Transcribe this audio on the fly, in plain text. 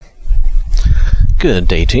Good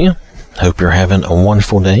day to you. Hope you're having a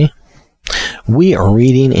wonderful day. We are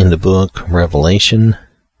reading in the book Revelation.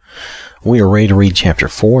 We are ready to read chapter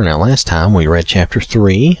 4. Now, last time we read chapter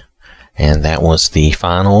 3, and that was the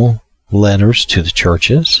final letters to the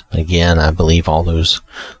churches. Again, I believe all those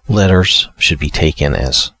letters should be taken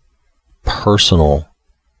as personal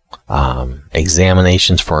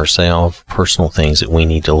examinations for ourselves, personal things that we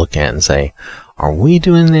need to look at and say, are we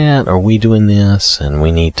doing that? Are we doing this? And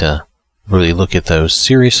we need to really look at those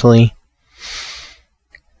seriously.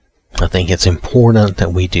 I think it's important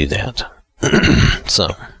that we do that. So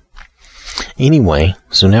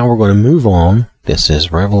now we're going to move on. This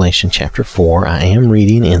is Revelation chapter 4. I am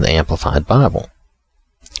reading in the Amplified Bible.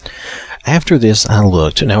 After this I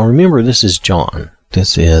looked. Now remember, this is John.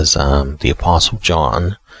 This is the Apostle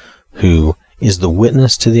John, who is the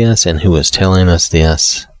witness to this and who is telling us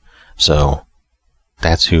this. So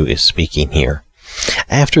that's who is speaking here.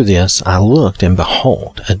 After this I looked, and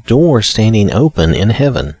behold, a door standing open in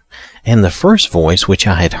heaven. And the first voice which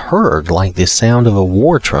I had heard, like the sound of a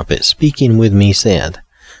war trumpet speaking with me, said,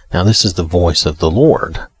 now this is the voice of the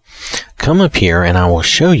Lord, come up here, and I will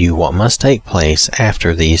show you what must take place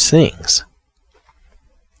after these things.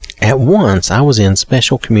 At once I was in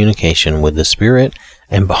special communication with the Spirit,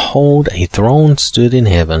 and behold, a throne stood in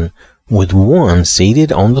heaven, with one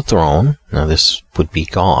seated on the throne. Now this would be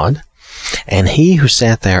God. And he who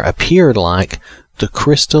sat there appeared like the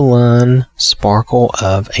crystalline sparkle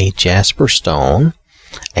of a jasper stone,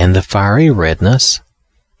 and the fiery redness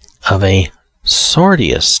of a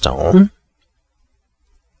sardius stone.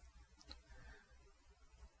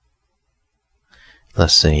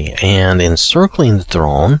 Let's see. And encircling the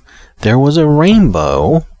throne, there was a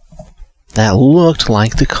rainbow that looked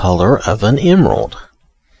like the color of an emerald.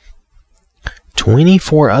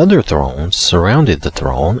 24 other thrones surrounded the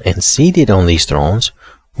throne, and seated on these thrones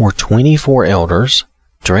were 24 elders,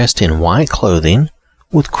 dressed in white clothing,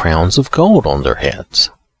 with crowns of gold on their heads.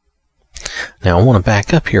 Now I want to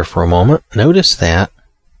back up here for a moment. Notice that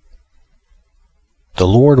the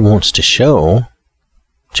Lord wants to show,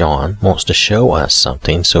 John wants to show us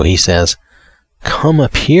something, so he says, come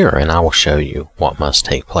up here and I will show you what must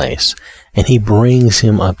take place. And he brings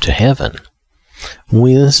him up to heaven.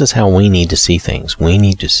 This is how we need to see things. We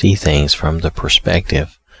need to see things from the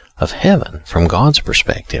perspective of heaven, from God's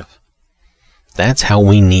perspective. That's how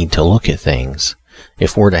we need to look at things.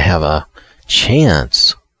 If we're to have a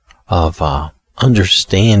chance of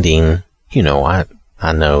understanding,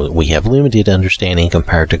 I know we have limited understanding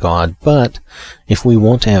compared to God, but if we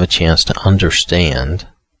want to have a chance to understand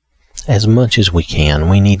as much as we can,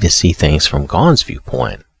 we need to see things from God's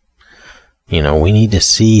viewpoint. We need to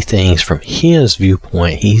see things from His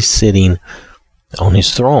viewpoint. He's sitting on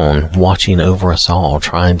His throne, watching over us all,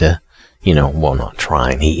 trying to, not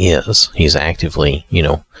trying, He is. He's actively,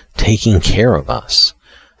 taking care of us.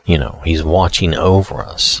 He's watching over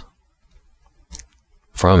us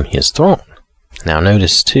from His throne. Now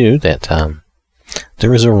notice, too, that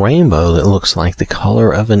there is a rainbow that looks like the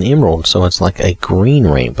color of an emerald, so it's like a green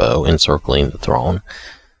rainbow encircling the throne.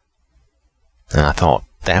 And I thought,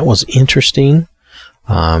 that was interesting.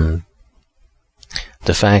 The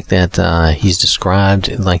fact that he's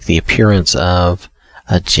described like the appearance of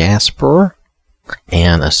a jasper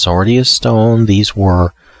and a sardius stone. These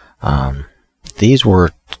were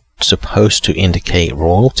supposed to indicate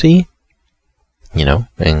royalty,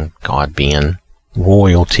 and God being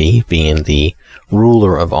royalty, being the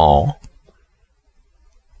ruler of all.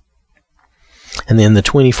 And then the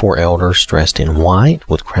 24 elders dressed in white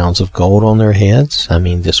with crowns of gold on their heads. I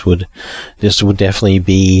mean, this would definitely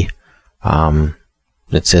be,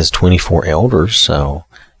 it says 24 elders. So,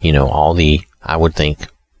 I would think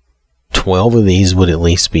 12 of these would at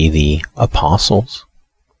least be the apostles,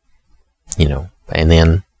 and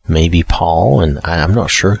then maybe Paul, and I'm not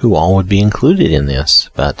sure who all would be included in this,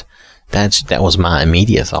 but that was my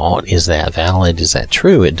immediate thought. Is that valid? Is that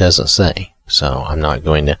true? It doesn't say. So I'm not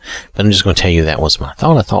going to, but I'm just going to tell you that was my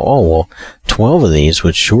thought. I thought, 12 of these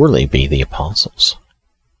would surely be the apostles.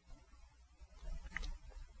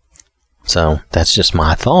 So that's just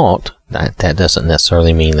my thought. That doesn't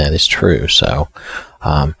necessarily mean that is true. So,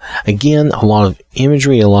 again, a lot of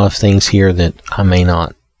imagery, a lot of things here that I may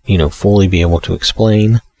not, fully be able to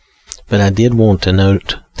explain. But I did want to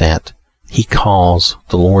note that the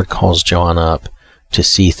Lord calls John up to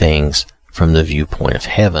see things from the viewpoint of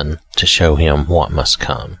heaven to show him what must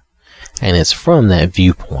come. And it's from that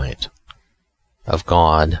viewpoint of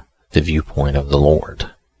God, the viewpoint of the Lord.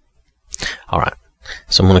 All right.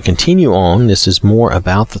 So I'm going to continue on. This is more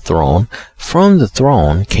about the throne. From the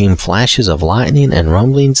throne came flashes of lightning and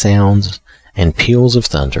rumbling sounds and peals of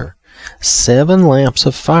thunder. 7 lamps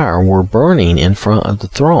of fire were burning in front of the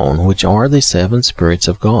throne, which are the 7 spirits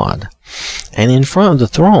of God. And in front of the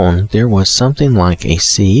throne there was something like a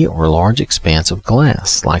sea or large expanse of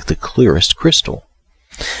glass, like the clearest crystal.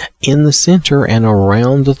 In the center and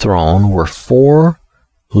around the throne were 4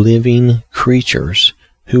 living creatures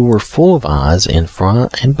who were full of eyes in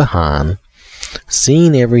front and behind,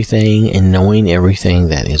 seeing everything and knowing everything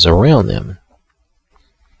that is around them.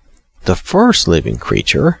 The first living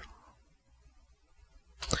creature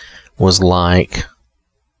was like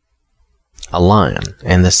a lion,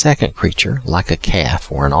 and the second creature like a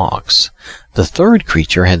calf or an ox. The third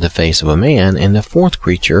creature had the face of a man, and the fourth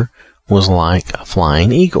creature was like a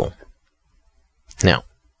flying eagle. Now,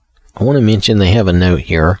 I want to mention they have a note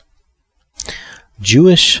here.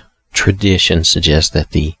 Jewish tradition suggests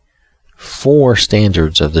that the 4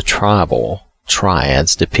 standards of the tribal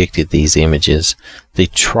triads depicted these images. The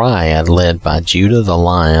triad led by Judah the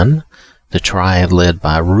lion, the triad led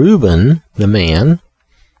by Reuben the man,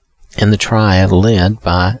 and the triad led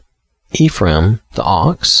by Ephraim the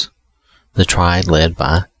ox, the triad led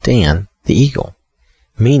by Dan the eagle,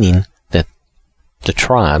 meaning that the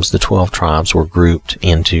tribes, the 12 tribes, were grouped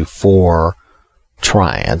into 4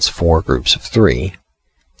 triads, 4 groups of 3,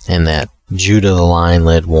 and that Judah the lion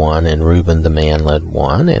led 1, and Reuben the man led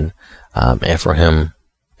 1, and Ephraim,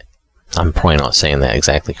 I'm probably not saying that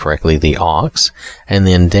exactly correctly, the ox, and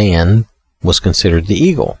then Dan was considered the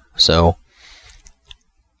eagle. So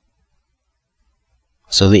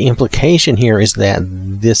the implication here is that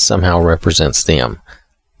this somehow represents them.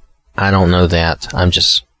 I don't know that. I'm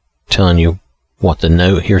just telling you what the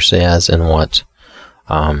note here says and what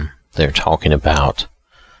they're talking about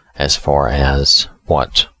as far as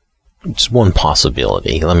what it's one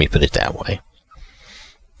possibility. Let me put it that way.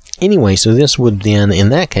 Anyway, so this would then, in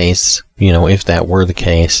that case, if that were the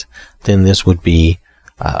case, then this would be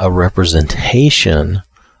a representation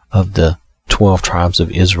of the 12 tribes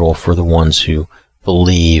of Israel for the ones who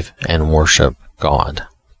believe and worship God.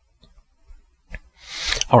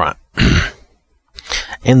 All right.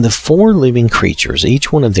 And the 4 living creatures,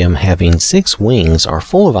 each one of them having 6 wings, are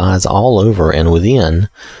full of eyes all over and within,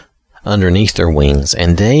 underneath their wings,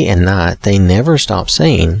 and day and night they never stop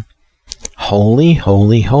saying, Holy,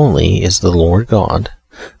 holy, holy is the Lord God,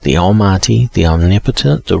 the Almighty, the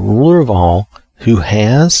Omnipotent, the ruler of all, who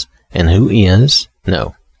has and who is,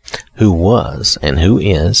 who was and who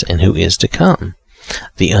is to come,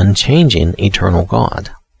 the unchanging, eternal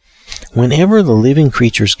God. Whenever the living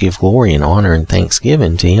creatures give glory and honor and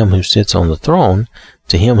thanksgiving to Him who sits on the throne,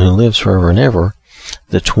 to Him who lives forever and ever,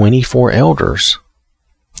 the 24 elders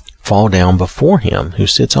fall down before Him who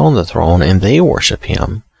sits on the throne, and they worship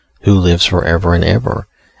Him who lives forever and ever.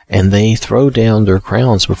 And they throw down their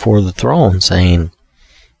crowns before the throne, saying,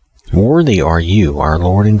 Worthy are you, our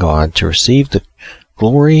Lord and God, to receive the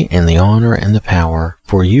glory and the honor and the power,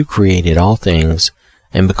 for you created all things,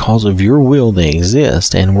 and because of your will they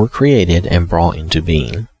exist and were created and brought into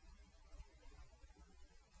being.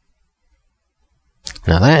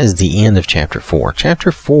 Now that is the end of chapter 4.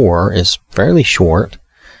 Chapter 4 is fairly short,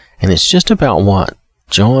 and it's just about what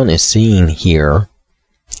John is seeing here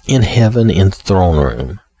in heaven in the throne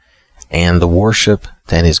room and the worship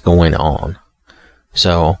that is going on.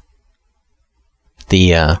 So,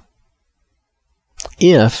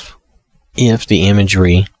 if the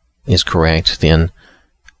imagery is correct, then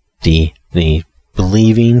the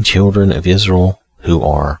believing children of Israel who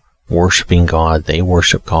are worshiping God, they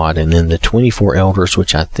worship God, and then the 24 elders,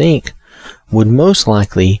 which I think would most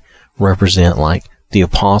likely represent like the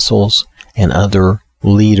apostles and other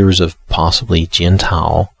leaders of possibly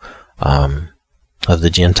Gentile, of the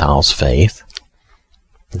Gentiles' faith,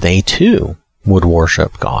 they too would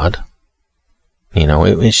worship God.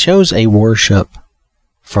 It shows a worship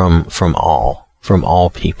from all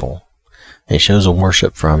people. It shows a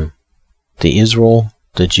worship from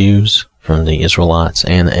the Jews, from the Israelites,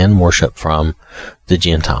 and worship from the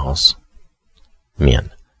Gentiles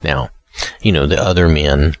men. Now, the other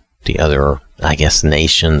men, the other,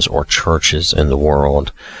 nations or churches in the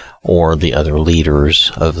world, or the other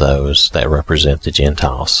leaders of those that represent the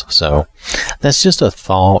Gentiles. So that's just a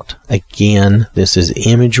thought. Again, this is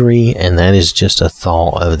imagery, and that is just a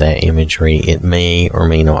thought of that imagery. It may or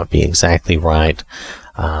may not be exactly right.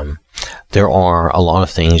 There are a lot of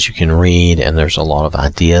things you can read, and there's a lot of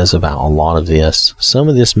ideas about a lot of this. Some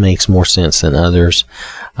of this makes more sense than others.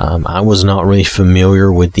 I was not really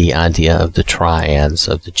familiar with the idea of the triads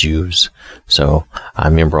of the Jews. So I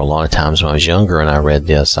remember a lot of times when I was younger and I read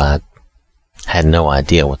this, I had no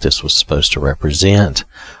idea what this was supposed to represent.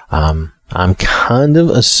 I'm kind of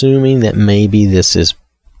assuming that maybe this is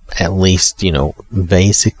at least,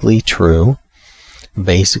 basically true,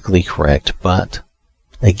 basically correct. But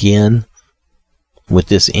again, with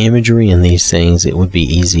this imagery and these things, it would be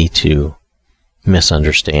easy to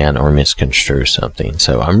misunderstand or misconstrue something.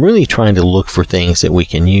 So I'm really trying to look for things that we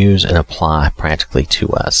can use and apply practically to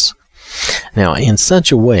us. Now, in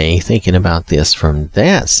such a way, thinking about this from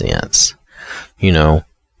that sense,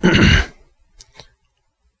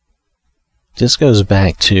 this goes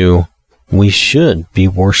back to we should be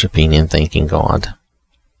worshiping and thanking God,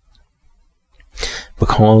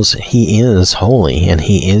 because He is holy and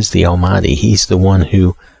He is the Almighty. He's the one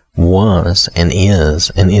who was and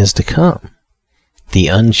is to come. The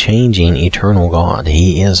unchanging, eternal God.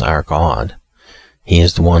 He is our God. He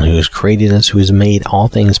is the one who has created us, who has made all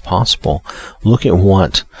things possible. Look at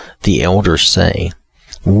what the elders say.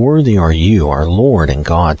 Worthy are you, our Lord and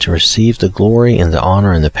God, to receive the glory and the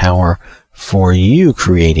honor and the power, for you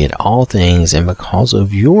created all things, and because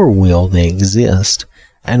of your will they exist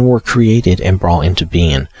and were created and brought into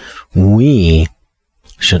being. We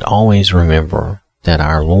should always remember that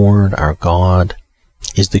our Lord, our God,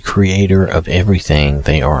 is the creator of everything.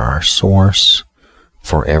 They are our source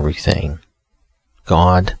for everything.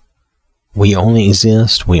 God, we only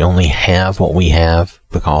exist, we only have what we have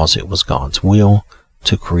because it was God's will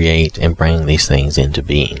to create and bring these things into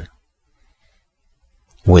being.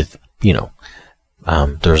 With,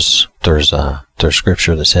 there's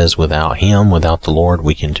scripture that says, without Him, without the Lord,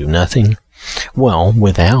 we can do nothing. Well,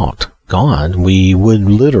 without God, we would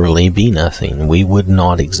literally be nothing. We would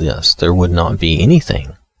not exist. There would not be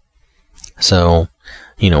anything. So,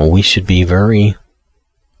 we should be very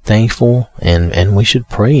thankful and we should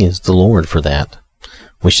praise the Lord for that.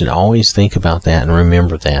 We should always think about that and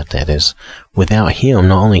remember that. That is, without Him,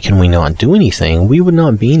 not only can we not do anything, we would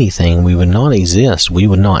not be anything. We would not exist. We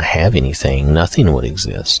would not have anything. Nothing would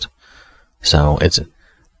exist. So it's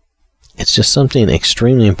just something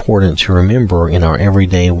extremely important to remember in our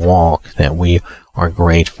everyday walk, that we are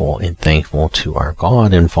grateful and thankful to our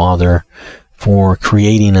God and Father for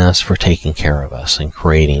creating us, for taking care of us, and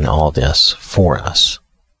creating all this for us.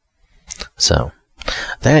 So,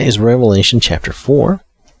 that is Revelation chapter 4.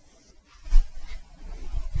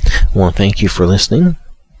 I want to thank you for listening.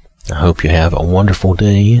 I hope you have a wonderful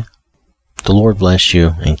day. The Lord bless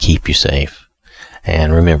you and keep you safe.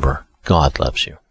 And remember, God loves you.